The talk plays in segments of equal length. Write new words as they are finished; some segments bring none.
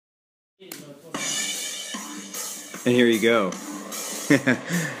And here you go.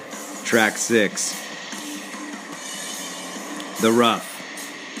 Track 6. The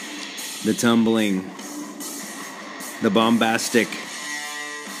rough, the tumbling, the bombastic,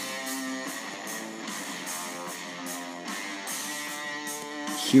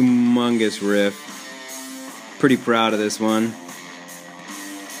 humongous riff. Pretty proud of this one.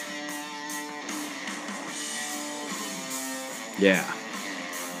 Yeah.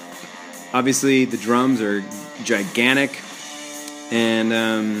 Obviously the drums are gigantic,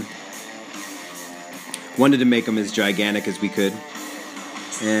 and wanted to make them as gigantic as we could,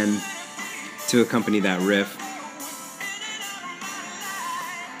 and to accompany that riff.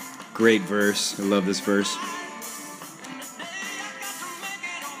 Great verse. I love this verse.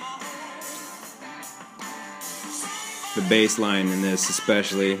 The bass line in this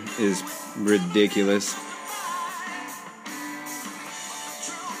especially is ridiculous.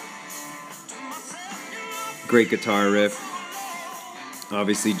 Great guitar riff.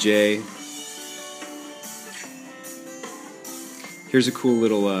 Obviously Jay. Here's a cool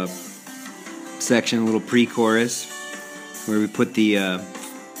little section, a little pre-chorus, where we put the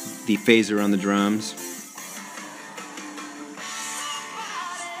phaser on the drums.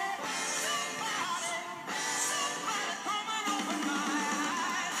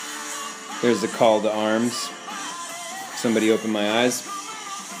 There's the call to arms. Somebody open my eyes.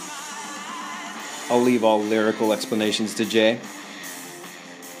 I'll leave all lyrical explanations to Jay.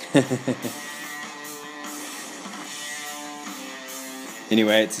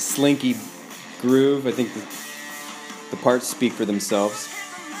 Anyway, it's a slinky groove. I think the parts speak for themselves.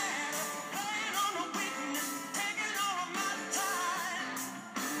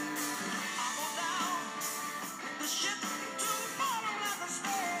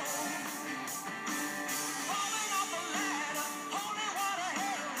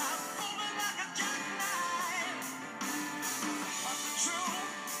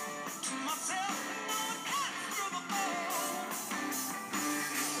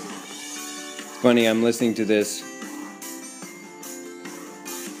 Funny, I'm listening to this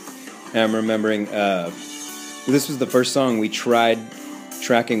and I'm remembering this was the first song we tried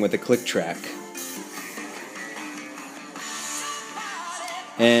tracking with a click track,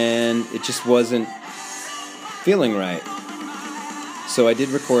 and it just wasn't feeling right, so I did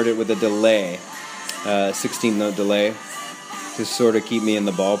record it with a delay, 16-note delay, to sort of keep me in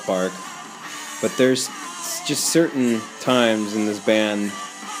the ballpark. But there's just certain times in this band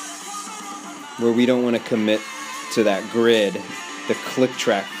where we don't want to commit to that grid, the click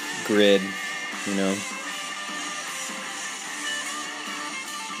track grid, you know.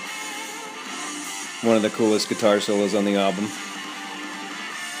 One of the coolest guitar solos on the album.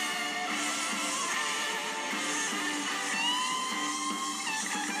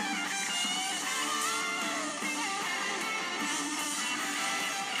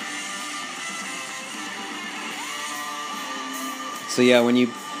 So yeah, when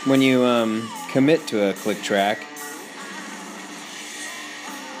you commit to a click track,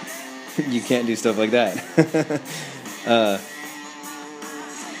 you can't do stuff like that.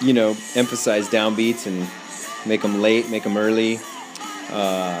 You know, emphasize downbeats and make them late, make them early,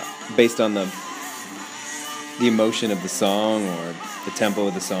 based on the emotion of the song or the tempo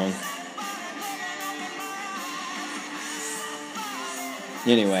of the song.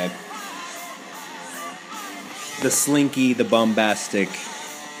 Anyway, the slinky, the bombastic,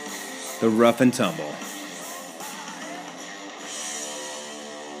 the rough and tumble.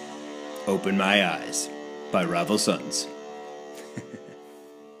 Open My Eyes by Rivalsons.